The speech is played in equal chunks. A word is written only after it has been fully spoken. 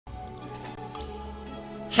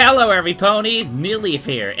Hello everypony, Newleaf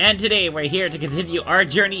here, and today we're here to continue our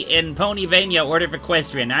journey in Ponyvania Order of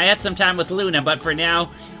Equestrian. I had some time with Luna, but for now,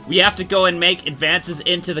 we have to go and make advances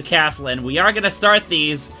into the castle, and we are going to start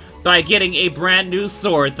these by getting a brand new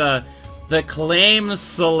sword, the Claim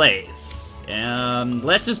Solace.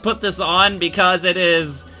 Let's just put this on because it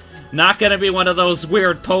is not going to be one of those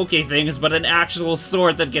weird pokey things, but an actual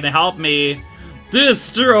sword that can help me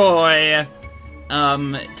destroy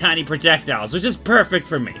tiny projectiles, which is perfect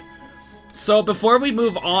for me. So before we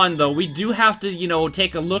move on, though, we do have to, you know,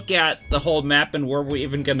 take a look at the whole map and where we're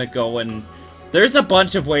even gonna go, and there's a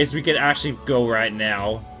bunch of ways we could actually go right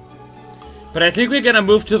now. But I think we're gonna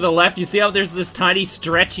move to the left. You see how there's this tiny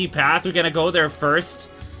stretchy path? We're gonna go there first.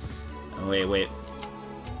 Oh, wait.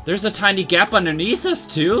 There's a tiny gap underneath us,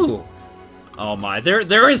 too. Oh my,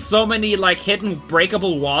 there is so many, like, hidden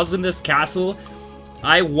breakable walls in this castle.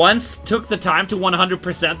 I once took the time to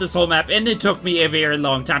 100% this whole map, and it took me a very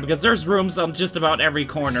long time, because there's rooms on just about every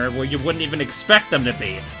corner where you wouldn't even expect them to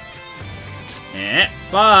be.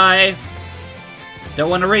 Bye! Don't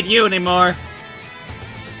want to read you anymore.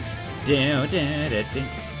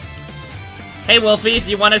 Hey Wolfie, do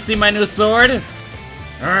you want to see my new sword?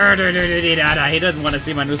 He doesn't want to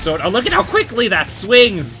see my new sword. Oh, look at how quickly that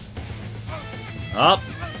swings! Oh,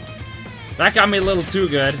 that got me a little too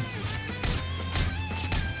good.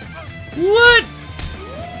 What?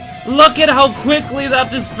 Look at how quickly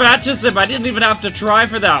that dispatches him. I didn't even have to try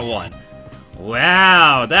for that one.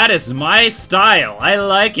 Wow, that is my style. I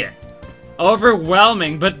like it.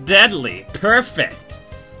 Overwhelming, but deadly. Perfect.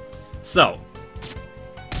 So,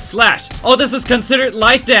 slash. Oh, this is considered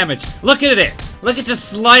light damage. Look at it. Look at just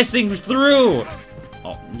slicing through.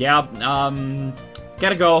 Oh, yeah,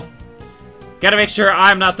 gotta go. Gotta make sure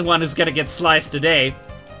I'm not the one who's gonna get sliced today.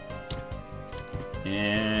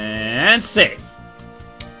 And save.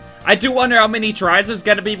 I do wonder how many tries there's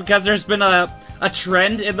gonna be, because there's been a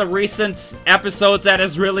trend in the recent episodes that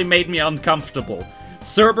has really made me uncomfortable.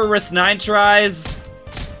 Cerberus 9 tries.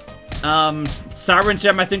 Siren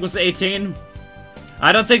Gem I think was 18.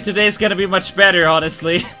 I don't think today's gonna be much better,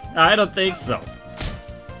 honestly. I don't think so.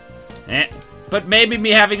 But maybe me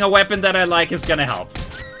having a weapon that I like is gonna help.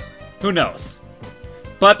 Who knows?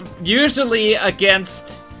 But usually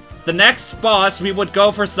against the next boss, we would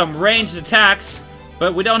go for some ranged attacks,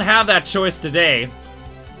 but we don't have that choice today.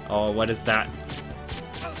 Oh, what is that?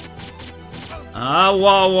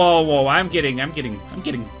 Whoa. I'm getting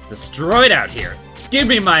destroyed out here. Give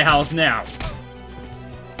me my health now.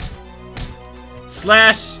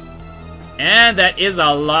 Slash. And that is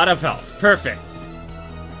a lot of health. Perfect.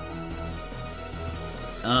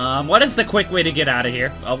 What is the quick way to get out of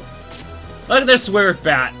here? Oh, look at this weird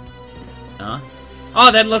bat. Oh,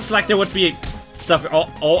 that looks like there would be stuff.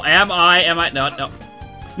 Oh, am I? No.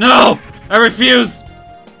 No! I refuse!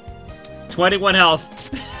 21 health.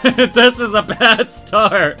 This is a bad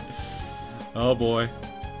start. Oh, boy.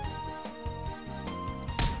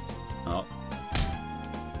 Oh.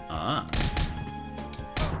 Ah!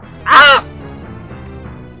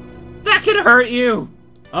 That could hurt you!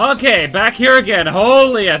 Okay, back here again.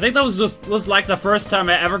 Holy, I think that was like the first time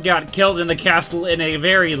I ever got killed in the castle in a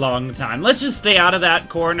very long time. Let's just stay out of that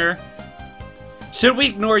corner. Should we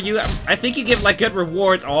ignore you? I think you give, like, good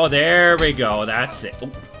rewards. Oh, there we go. That's it. Oh.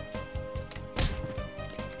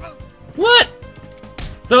 What?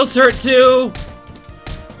 Those hurt too?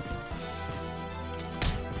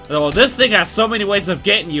 Oh, this thing has so many ways of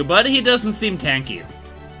getting you, but he doesn't seem tanky.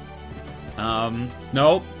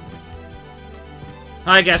 Nope.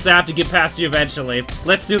 I guess I have to get past you eventually.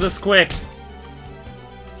 Let's do this quick.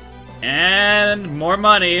 And more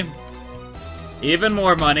money. Even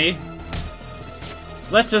more money.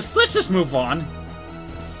 Let's just move on.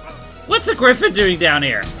 What's a griffin doing down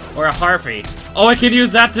here? Or a harpy? Oh, I can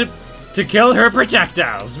use that to kill her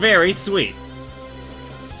projectiles. Very sweet.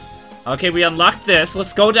 Okay, we unlocked this.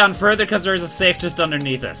 Let's go down further because there is a safe just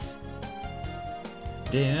underneath us.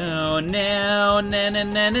 Down now,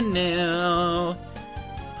 na.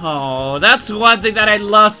 Oh, that's one thing that I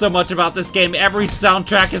love so much about this game. Every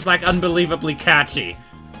soundtrack is, like, unbelievably catchy.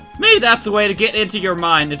 Maybe that's a way to get into your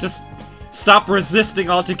mind and just stop resisting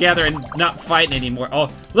altogether and not fighting anymore. Oh,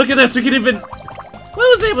 look at this. We can even... I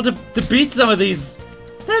was able to beat some of these.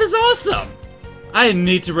 That is awesome. I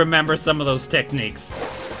need to remember some of those techniques.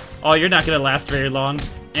 Oh, you're not gonna last very long.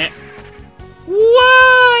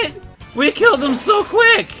 What? We killed them so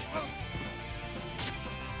quick.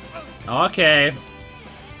 Okay.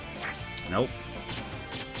 Nope.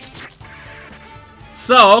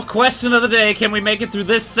 So, question of the day, can we make it through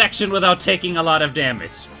this section without taking a lot of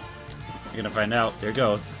damage? You're gonna find out. There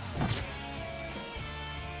goes.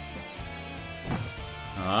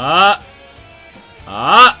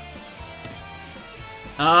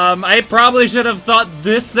 I probably should have thought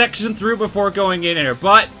this section through before going in here,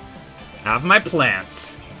 but have my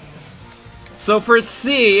plans. So for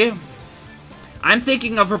C, I'm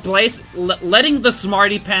thinking of letting the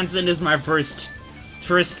Smarty Pants in as my first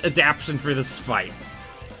adaptation for this fight.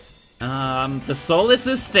 The Solus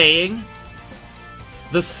is staying.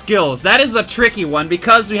 The skills. That is a tricky one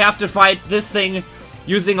because we have to fight this thing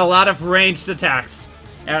using a lot of ranged attacks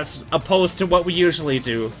as opposed to what we usually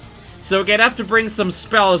do. So we're gonna have to bring some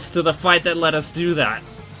spells to the fight that let us do that.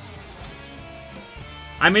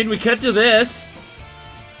 I mean, we could do this.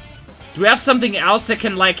 Do we have something else that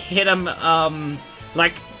can, like, hit him,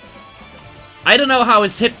 like... I don't know how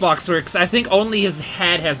his hitbox works. I think only his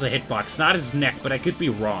head has a hitbox, not his neck, but I could be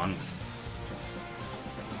wrong.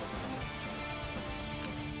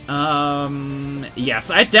 Yes,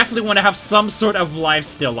 I definitely want to have some sort of life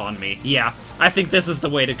still on me. Yeah, I think this is the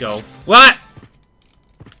way to go. What?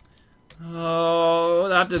 Oh,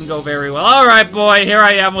 that didn't go very well. Alright, boy, here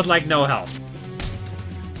I am with, like, no health.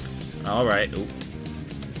 Alright, ooh.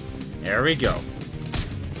 There we go.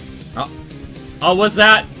 Oh, was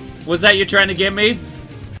that you trying to get me?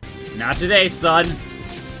 Not today, son.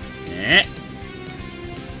 Eh.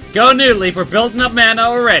 Go Noodly for building up mana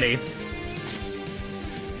already.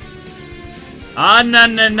 Ah,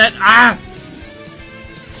 ah!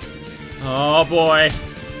 Oh, boy.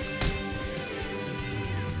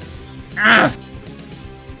 Ah!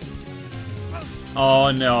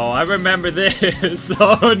 Oh, no. I remember this.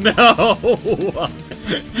 Oh, no.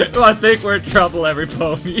 I think we're in trouble, every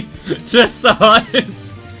pony. Just a hunch.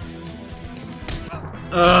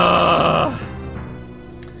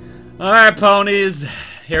 Alright, ponies.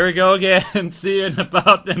 Here we go again. See you in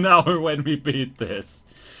about an hour when we beat this.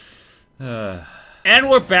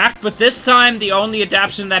 And we're back, but this time the only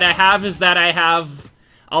adaptation that I have is that I have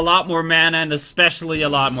a lot more mana and especially a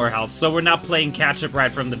lot more health, so we're not playing catch-up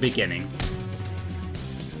right from the beginning.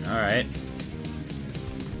 Alright.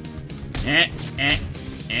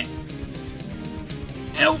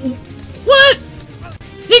 What?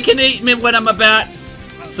 He can eat me when I'm a bat!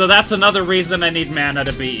 So that's another reason I need mana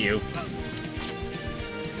to beat you.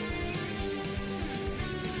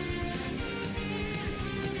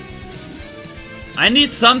 I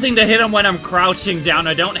need something to hit him when I'm crouching down.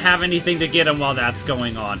 I don't have anything to get him while that's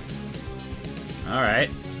going on.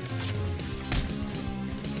 Alright.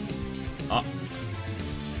 Oh.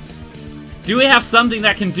 Do we have something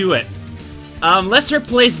that can do it? Let's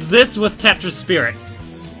replace this with Tetra Spirit.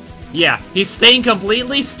 Yeah, he's staying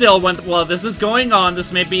completely still while this is going on.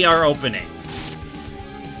 This may be our opening.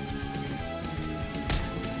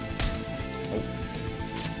 Oh.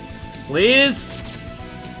 Please?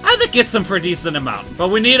 I think it's him for a decent amount, but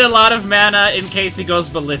we need a lot of mana in case he goes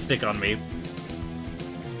ballistic on me.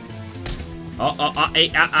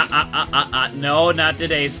 No, not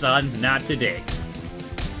today, son. Not today.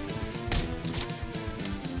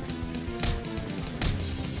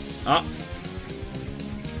 Oh.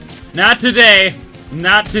 Not today.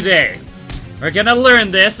 Not today. We're gonna learn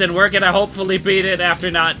this, and we're gonna hopefully beat it after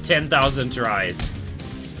not 10,000 tries.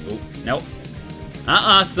 Ooh, nope.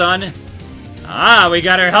 Son. Ah, we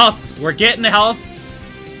got our health. We're getting health.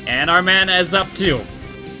 And our mana is up too.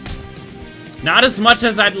 Not as much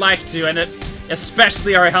as I'd like to, and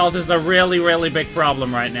especially our health is a really, really big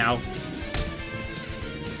problem right now.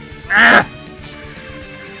 Ah!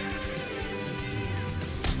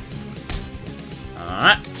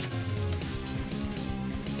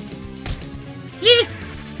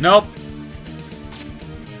 Nope.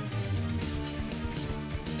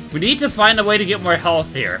 We need to find a way to get more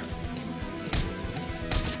health here.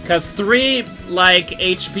 Because 3, like,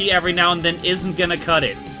 HP every now and then isn't gonna cut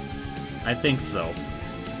it. I think so.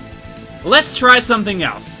 Let's try something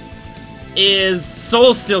else. Is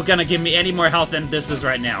Soul still gonna give me any more health than this is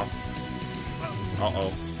right now?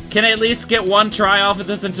 Uh-oh. Can I at least get one try off of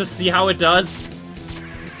this and just see how it does?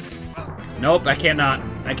 Nope, I cannot.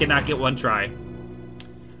 I cannot get one try.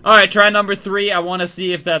 Alright, try number 3. I want to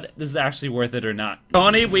see if this is actually worth it or not.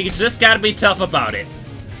 Pony, we just gotta be tough about it.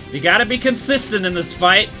 We gotta be consistent in this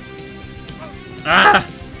fight. Ah!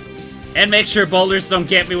 And make sure boulders don't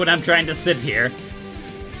get me when I'm trying to sit here.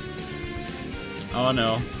 Oh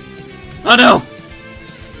no. Oh no!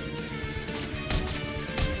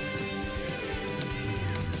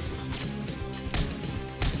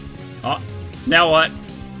 Oh, now what?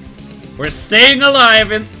 We're staying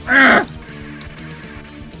alive and...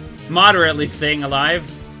 Moderately staying alive.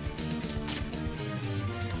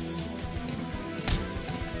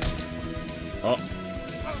 Oh.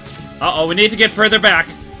 Uh-oh, we need to get further back.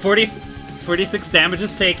 46 damage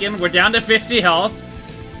is taken. We're down to 50 health.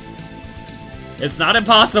 It's not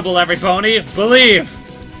impossible, every pony. Believe!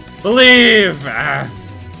 Believe!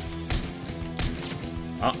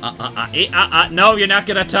 No, you're not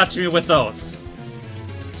gonna touch me with those.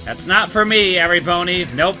 That's not for me, every pony.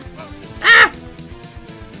 Nope. Ah!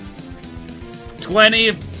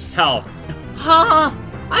 20 health. Ha!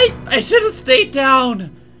 I should have stayed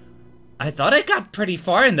down. I thought I got pretty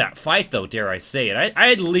far in that fight, though, dare I say it.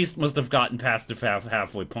 I at least must have gotten past the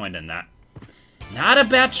halfway point in that. Not a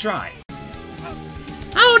bad try.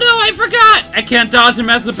 Oh no, I forgot! I can't dodge him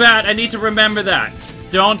as a bat. I need to remember that.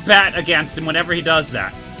 Don't bat against him whenever he does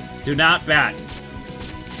that. Do not bat.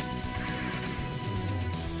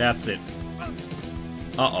 That's it.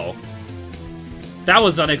 Uh-oh. That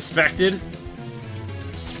was unexpected.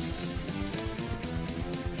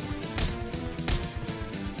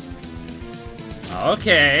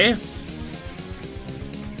 Okay.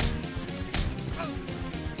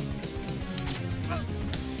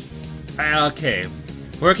 Okay.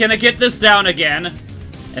 We're gonna get this down again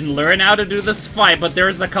and learn how to do this fight, but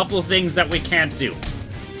there's a couple things that we can't do.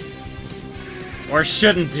 Or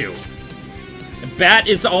shouldn't do. Bat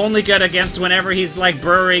is only good against whenever he's, like,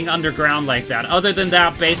 burrowing underground like that. Other than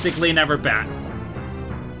that, basically never bat.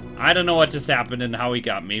 I don't know what just happened and how he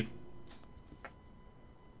got me.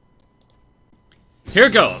 Here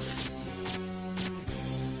goes.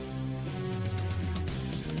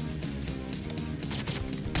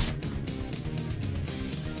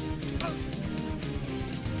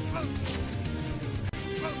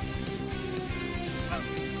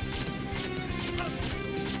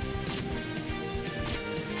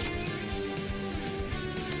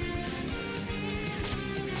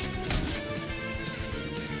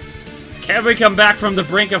 Can we come back from the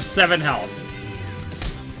brink of 7 health?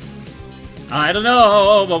 I don't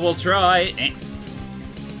know, but we'll try.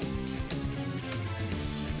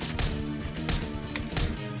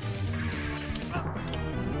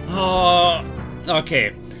 Oh,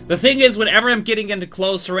 okay. The thing is, whenever I'm getting into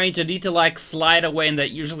close range, I need to, like, slide away, and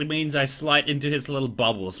that usually means I slide into his little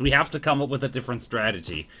bubbles. We have to come up with a different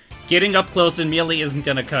strategy. Getting up close and melee isn't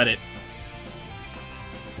gonna cut it.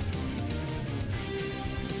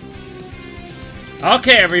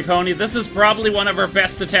 Okay, every pony, this is probably one of our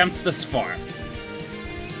best attempts this far.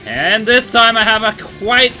 And this time I have a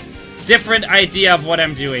quite different idea of what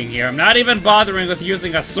I'm doing here. I'm not even bothering with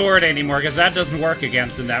using a sword anymore, because that doesn't work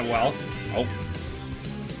against him that well. Oh.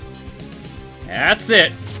 That's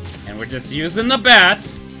it. And we're just using the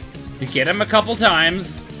bats to get him a couple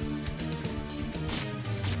times.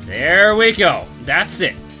 There we go. That's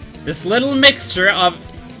it. This little mixture of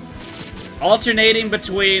alternating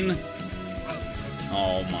between...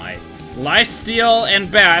 oh my. Lifesteal and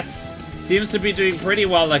bats seems to be doing pretty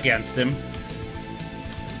well against him.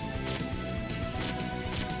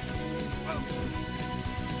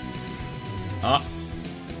 Oh.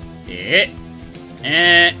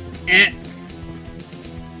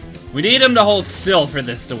 We need him to hold still for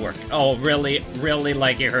this to work. Oh, really? Really,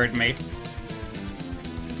 like you heard me.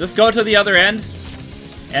 Just go to the other end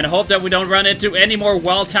and hope that we don't run into any more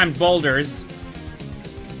well-timed boulders.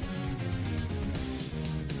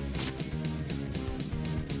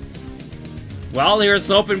 Well, here's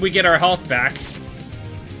hoping we get our health back.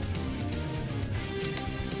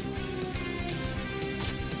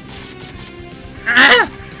 Ah!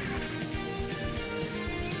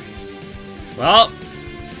 Well,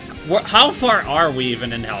 how far are we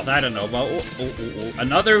even in health? I don't know. Well,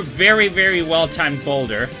 another very, very well-timed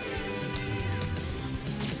boulder.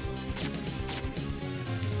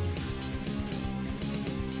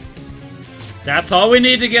 That's all we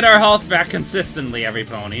need to get our health back consistently, every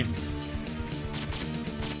pony.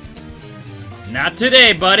 Not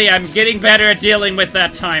today, buddy. I'm getting better at dealing with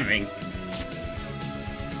that timing.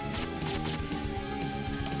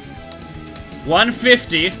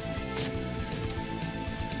 150.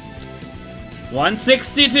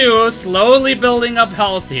 162. Slowly building up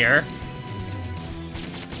health here.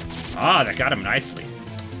 Ah, that got him nicely.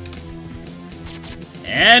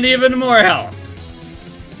 And even more health.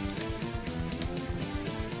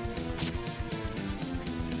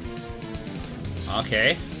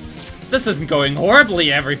 Okay. This isn't going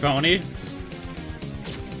horribly, every pony.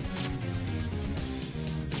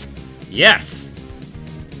 Yes!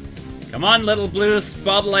 Come on, little blue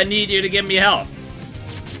bubble, I need you to give me health.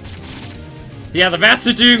 Yeah, the bats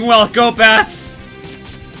are doing well. Go, bats!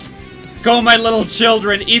 Go, my little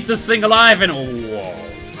children, eat this thing alive and... whoa.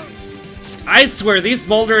 I swear, these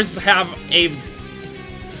boulders have a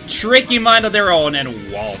tricky mind of their own, and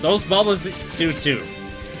whoa, those bubbles do too.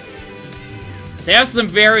 They have some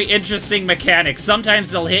very interesting mechanics. Sometimes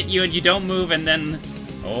they'll hit you and you don't move and then...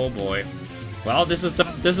 oh boy. Well, this is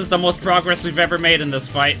the most progress we've ever made in this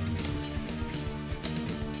fight.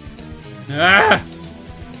 Ah!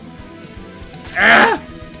 Ah!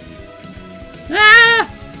 Ah!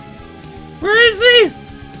 Where is he?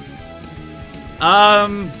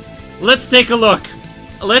 Let's take a look.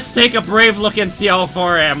 Let's take a brave look and see how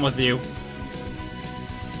far I am with you.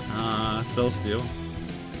 Still still.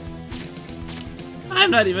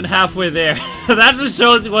 I'm not even halfway there. That just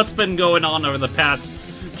shows you what's been going on over the past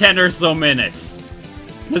 10 or so minutes.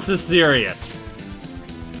 This is serious.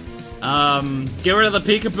 Get rid of the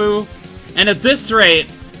peekaboo. And at this rate,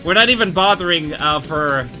 we're not even bothering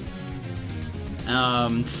for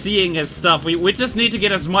seeing his stuff. We just need to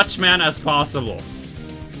get as much mana as possible.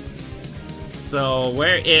 So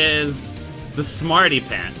where is the Smarty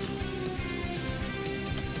Pants?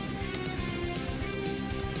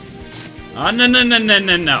 Oh,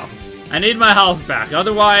 no. I need my health back.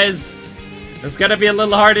 Otherwise, it's gonna be a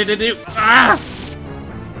little harder to do. Ah!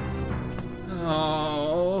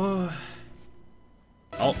 Oh.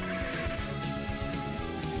 Oh.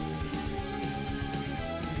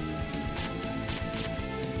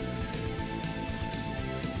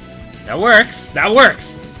 That works. That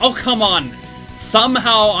works. Oh, come on.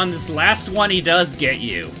 Somehow on this last one, he does get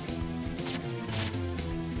you.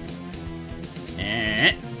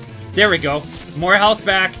 There we go. More health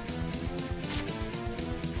back.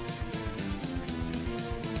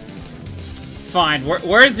 Fine.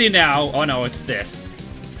 Where is he now? Oh no, it's this.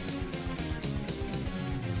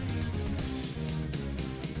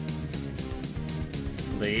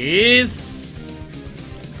 Please.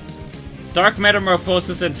 Dark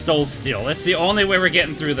Metamorphosis and Soul Steel. That's the only way we're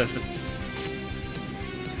getting through this.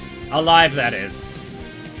 Alive, that is.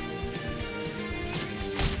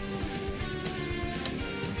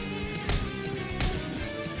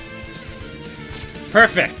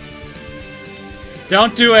 Perfect.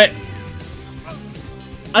 Don't do it.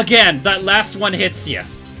 Again, that last one hits you.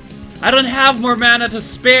 I don't have more mana to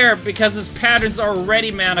spare because his pattern's already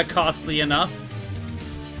mana costly enough.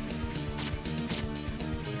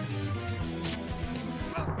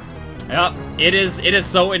 Yep, it is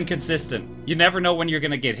so inconsistent. You never know when you're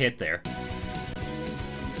gonna get hit there.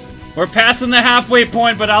 We're passing the halfway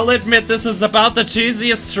point, but I'll admit this is about the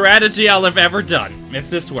cheesiest strategy I'll have ever done, if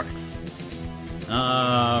this works.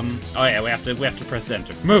 Oh yeah, we have to press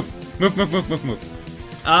enter. Move.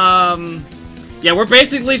 Yeah, we're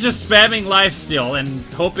basically just spamming lifesteal and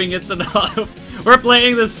hoping it's enough. We're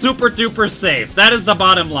playing this super duper safe. That is the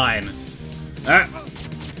bottom line.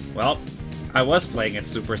 Well, I was playing it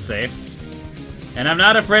super safe. And I'm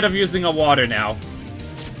not afraid of using a water now.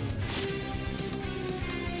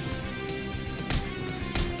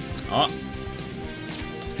 Oh.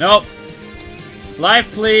 Nope.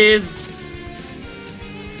 Life, please.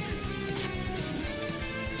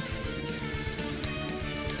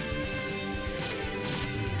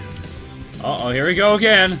 Uh-oh, here we go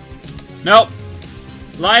again. Nope.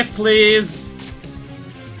 Life, please.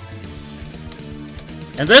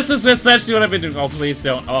 And this is essentially what I've been doing. Oh, please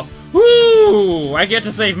don't. Oh. Woo! I get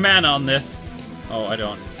to save mana on this. Oh, I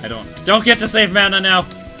don't. Don't get to save mana now.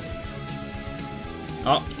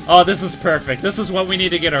 Oh, this is perfect. This is what we need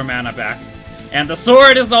to get our mana back. And the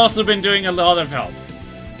sword has also been doing a lot of help.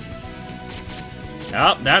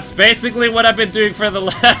 Yep, that's basically what I've been doing for the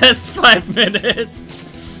last 5 minutes.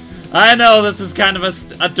 I know this is kind of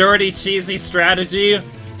a dirty, cheesy strategy.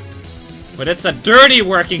 But it's a dirty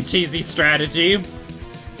working cheesy strategy.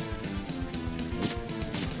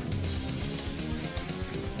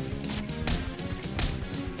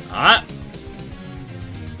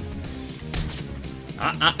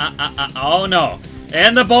 Oh no.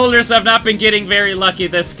 And the boulders have not been getting very lucky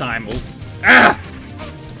this time.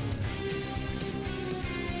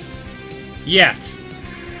 Yet.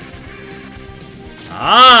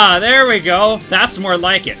 There we go. That's more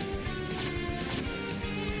like it.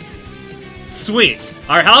 Sweet.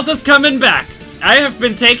 Our health is coming back. I have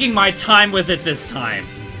been taking my time with it this time.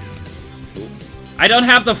 I don't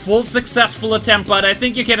have the full successful attempt, but I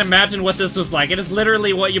think you can imagine what this was like. It is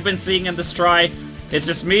literally what you've been seeing in this try. It's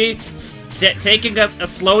just me taking a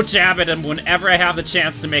slow jab at him whenever I have the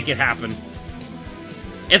chance to make it happen.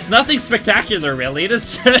 It's nothing spectacular, really. It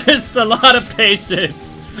is just a lot of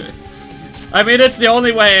patience. I mean, it's the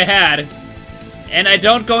only way I had. And I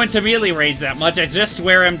don't go into melee range that much. I just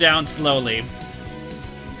wear him down slowly.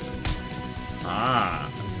 Are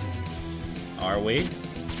we?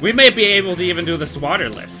 We may be able to even do this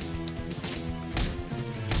waterless.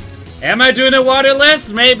 Am I doing it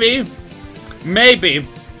waterless? Maybe. Maybe.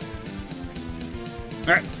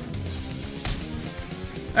 Alright.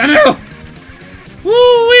 I know!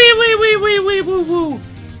 Woo wee wee wee wee wee woo woo!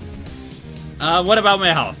 What about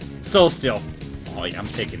my health? Soul Steel. Oh yeah, I'm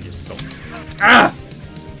taking your soul. Ah!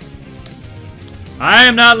 I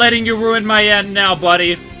am not letting you ruin my end now,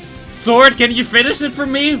 buddy. Sword, can you finish it for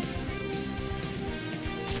me?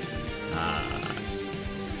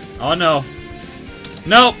 Oh no.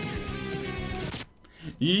 Nope.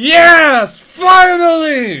 Yes!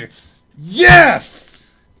 Finally!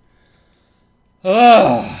 Yes!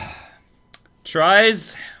 Ugh.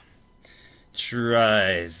 Tries.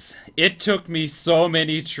 It took me so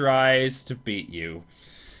many tries to beat you.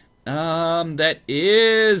 That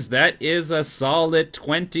is a solid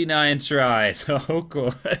 29 tries. Oh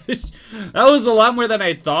gosh. That was a lot more than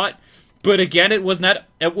I thought. But again, it was a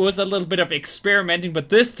little bit of experimenting, but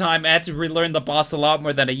this time I had to relearn the boss a lot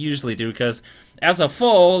more than I usually do, because as a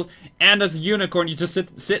foal and as a unicorn, you just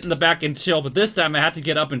sit in the back and chill, but this time I had to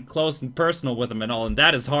get up and close and personal with him and all, and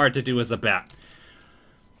that is hard to do as a bat.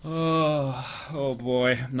 Oh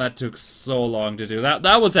boy, that took so long to do.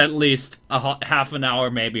 That was at least half an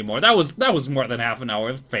hour, maybe more. That was more than half an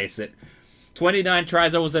hour, face it. 29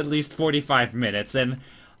 tries, that was at least 45 minutes, and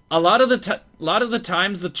a lot of the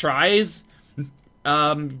times the tries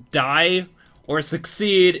die or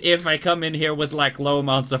succeed if I come in here with like low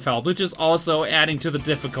amounts of health, which is also adding to the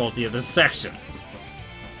difficulty of this section.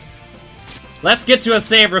 Let's get to a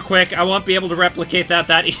save real quick. I won't be able to replicate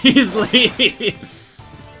that easily.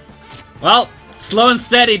 Well, Slow and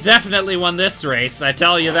Steady definitely won this race, I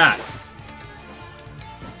tell you that.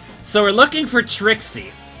 So we're looking for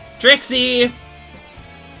Trixie. Trixie!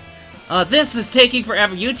 This is taking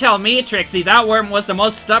forever. You tell me, Trixie. That worm was the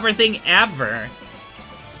most stubborn thing ever.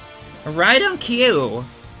 Right on cue.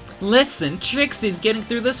 Listen, Trixie's getting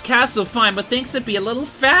through this castle fine, but thinks it'd be a little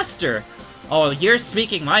faster. Oh, you're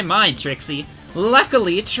speaking my mind, Trixie.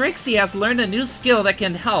 Luckily, Trixie has learned a new skill that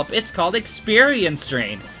can help. It's called Experience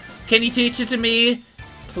Drain. Can you teach it to me?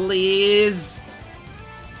 Please?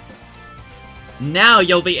 Now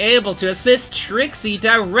you'll be able to assist Trixie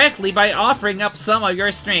directly by offering up some of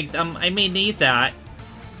your strength. I may need that.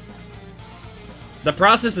 The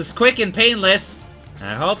process is quick and painless.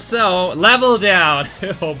 I hope so. Level down.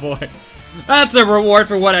 Oh boy. That's a reward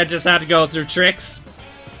for what I just had to go through, Trix.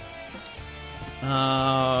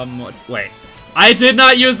 Wait. I did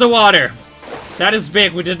not use the water. That is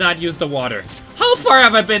big, we did not use the water. How far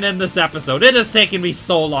have I been in this episode? It has taken me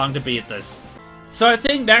so long to beat this. So I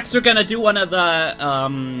think next we're gonna do one of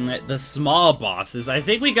the small bosses. I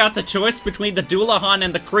think we got the choice between the Doulahan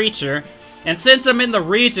and the Creature. And since I'm in the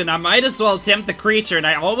region, I might as well attempt the Creature, and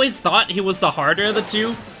I always thought he was the harder of the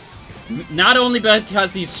two. Not only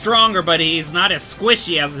because he's stronger, but he's not as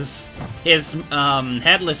squishy as his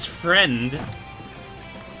headless friend.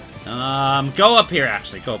 Go up here,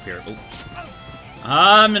 actually. Go up here. Ooh.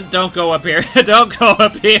 Don't go up here. Don't go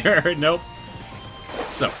up here. Nope.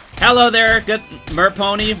 So, hello there, good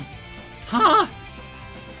Merpony. Huh?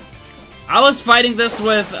 I was fighting this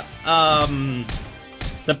with,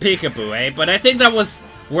 the Peekaboo, eh? But I think that was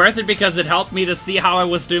worth it because it helped me to see how I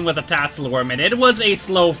was doing with the Tatzelworm, and it was a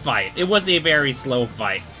slow fight. It was a very slow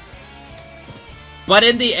fight. But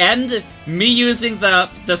in the end, me using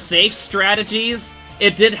the safe strategies,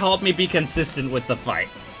 it did help me be consistent with the fight.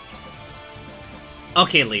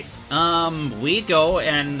 Okay, Leaf. We go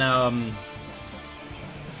and,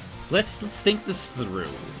 let's think this through.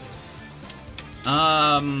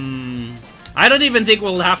 I don't even think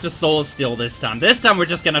we'll have to Soul Steal this time. This time we're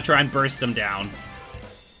just gonna try and burst him down.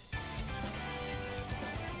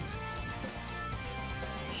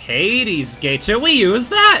 Hades Gate, should we use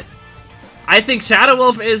that? I think Shadow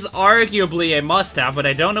Wolf is arguably a must-have, but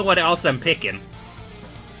I don't know what else I'm picking.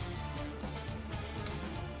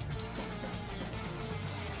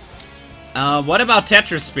 What about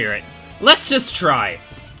Tetra Spirit? Let's just try.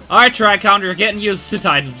 Alright, Tri-Counter, you're getting used to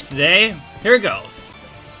items today. Here goes.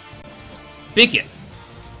 Begin.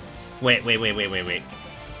 Wait.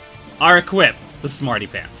 Our equip, the Smarty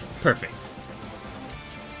Pants. Perfect.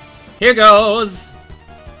 Here goes.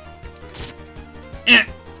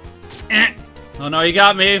 Oh no, you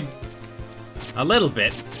got me. A little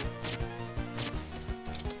bit.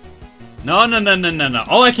 No.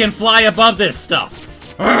 Oh, I can fly above this stuff.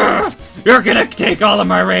 Urgh, you're gonna take all of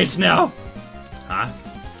my rage now. Huh?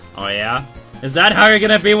 Oh yeah? Is that how you're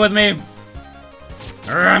gonna be with me?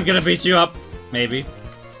 I'm gonna beat you up. Maybe.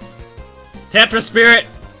 Tetra Spirit!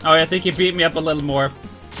 Oh, I think you beat me up a little more.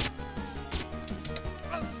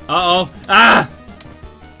 Uh-oh. Ah!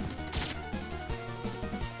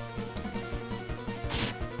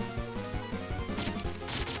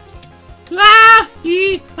 Ah!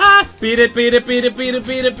 Ah! Beat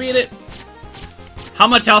it! How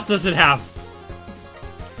much health does it have?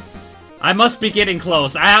 I must be getting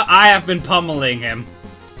close. I have been pummeling him.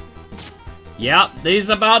 Yep, he's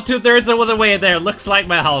about 2/3 of the way there. Looks like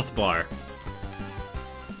my health bar.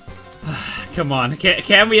 Come on,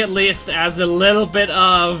 can we at least, as a little bit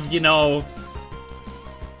of, you know...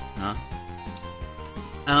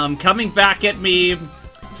 coming back at me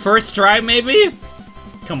first try, maybe?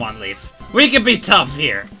 Come on, Leaf. We can be tough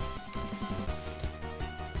here.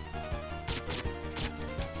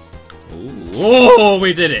 Ooh, oh,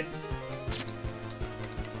 we did it.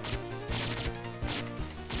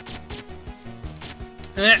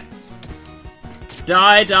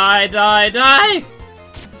 Die, die, die, die!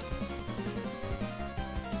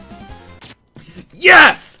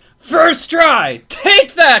 Yes! First try!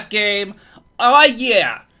 Take that, game! Oh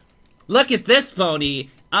yeah! Look at this, Pony.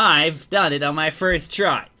 I've done it on my first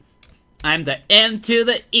try. I'm the N to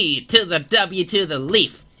the E to the W to the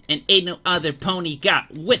Leaf. And ain't no other pony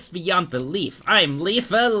got wits beyond belief. I'm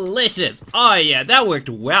Leafalicious. Oh yeah, that worked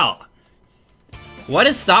well. What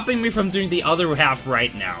is stopping me from doing the other half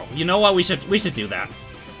right now? You know what? We should do that.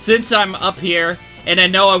 Since I'm up here, and I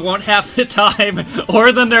know I won't have the time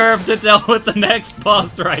or the nerve to deal with the next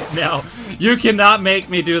boss right now. You cannot make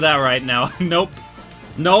me do that right now. Nope.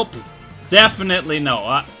 Nope. Definitely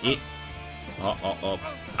no.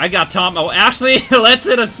 I got Tom. Oh, actually, let's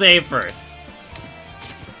hit a save first.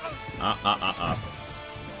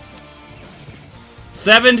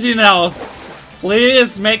 17 health.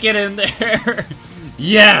 Please make it in there.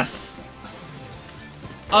 Yes.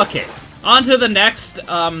 Okay. On to the next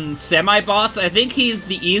semi-boss. I think he's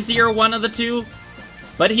the easier one of the two.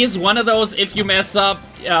 But he's one of those, if you mess up,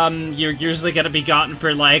 you're usually going to be gotten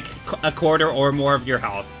for like a quarter or more of your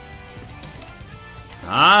health.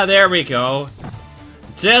 Ah, there we go.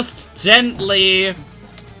 Just gently,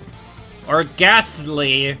 or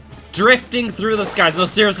ghastly, drifting through the skies. No,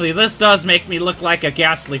 seriously, this does make me look like a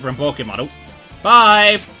Ghastly from Pokemon. Oh,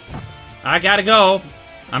 bye! I gotta go.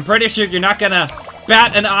 I'm pretty sure you're not gonna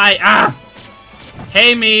bat an eye. Ah!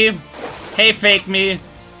 Hey, me. Hey, fake me.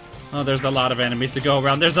 Oh, there's a lot of enemies to go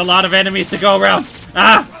around. There's a lot of enemies to go around.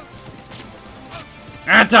 Ah!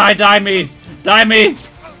 Ah, die, die me. Die me.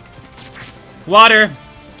 Water.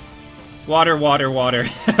 Water, water, water.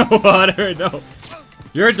 Water, no.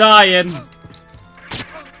 You're dying.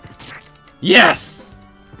 Yes!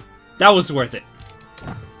 That was worth it.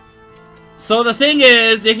 So the thing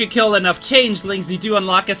is, if you kill enough changelings, you do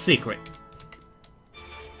unlock a secret.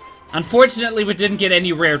 Unfortunately, we didn't get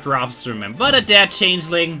any rare drops from him, but a dead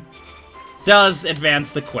changeling does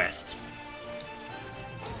advance the quest.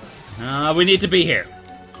 We need to be here.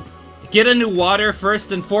 Get a new water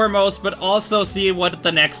first and foremost, but also see what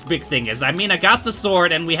the next big thing is. I mean, I got the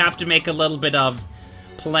sword, and we have to make a little bit of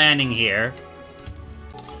planning here.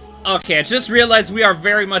 Okay, I just realized we are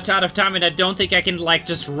very much out of time, and I don't think I can, like,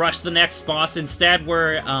 just rush the next boss. Instead,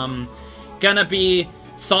 we're, gonna be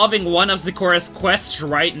solving one of Zecора's quests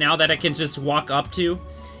right now that I can just walk up to.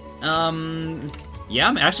 Yeah,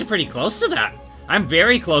 I'm actually pretty close to that. I'm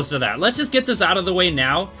very close to that. Let's just get this out of the way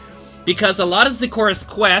now, because a lot of Zecора's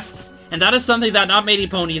quests, and that is something that not many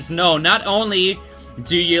ponies know, not only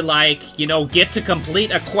do you, like, you know, get to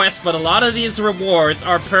complete a quest, but a lot of these rewards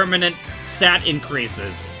are permanent stat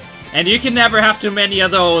increases. And you can never have too many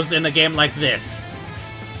of those in a game like this.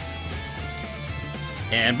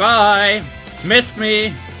 And bye! Missed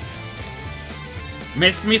me!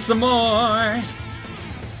 Missed me some more!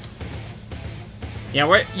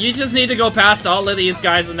 Yeah, you just need to go past all of these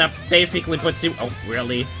guys and that basically puts you... Oh,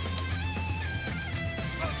 really?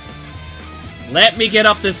 Let me get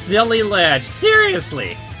up this silly ledge.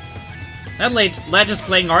 Seriously! That ledge is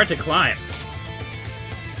playing hard to climb.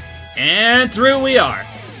 And through we are.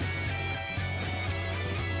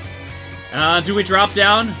 Do we drop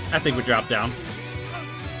down? I think we drop down.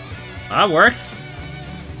 That works.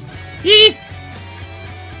 Yee!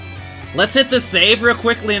 Let's hit the save real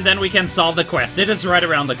quickly and then we can solve the quest. It is right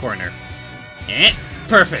around the corner.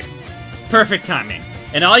 Perfect. Perfect timing.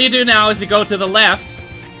 And all you do now is you go to the left,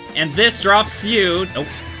 and this drops you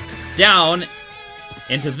down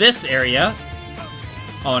into this area.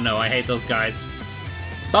 Oh no, I hate those guys.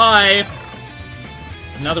 Bye!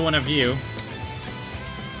 Another one of you.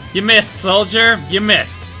 You missed, soldier. You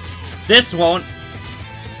missed. This won't.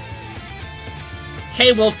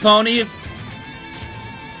 Hey, Wolf Pony.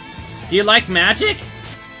 Do you like magic?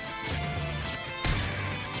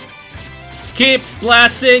 Keep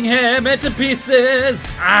blasting him into pieces.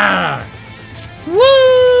 Ah!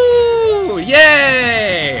 Woo!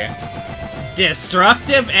 Yay!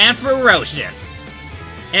 Destructive and ferocious.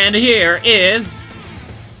 And here is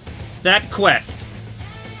that quest.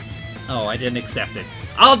 Oh, I didn't accept it.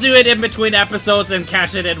 I'll do it in between episodes and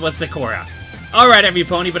catch it in with Sakura. Alright, every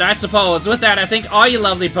pony, but I suppose with that, I thank all you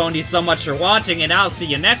lovely ponies so much for watching, and I'll see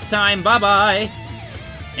you next time. Bye-bye!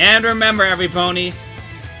 And remember, every pony,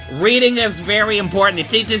 reading is very important. It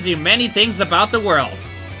teaches you many things about the world.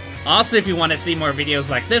 Also, if you want to see more videos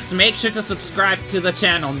like this, make sure to subscribe to the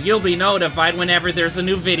channel. You'll be notified whenever there's a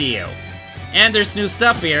new video. And there's new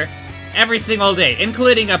stuff here every single day,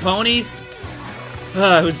 including a pony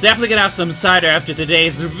who's definitely gonna have some cider after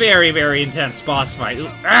today's very, very intense boss fight.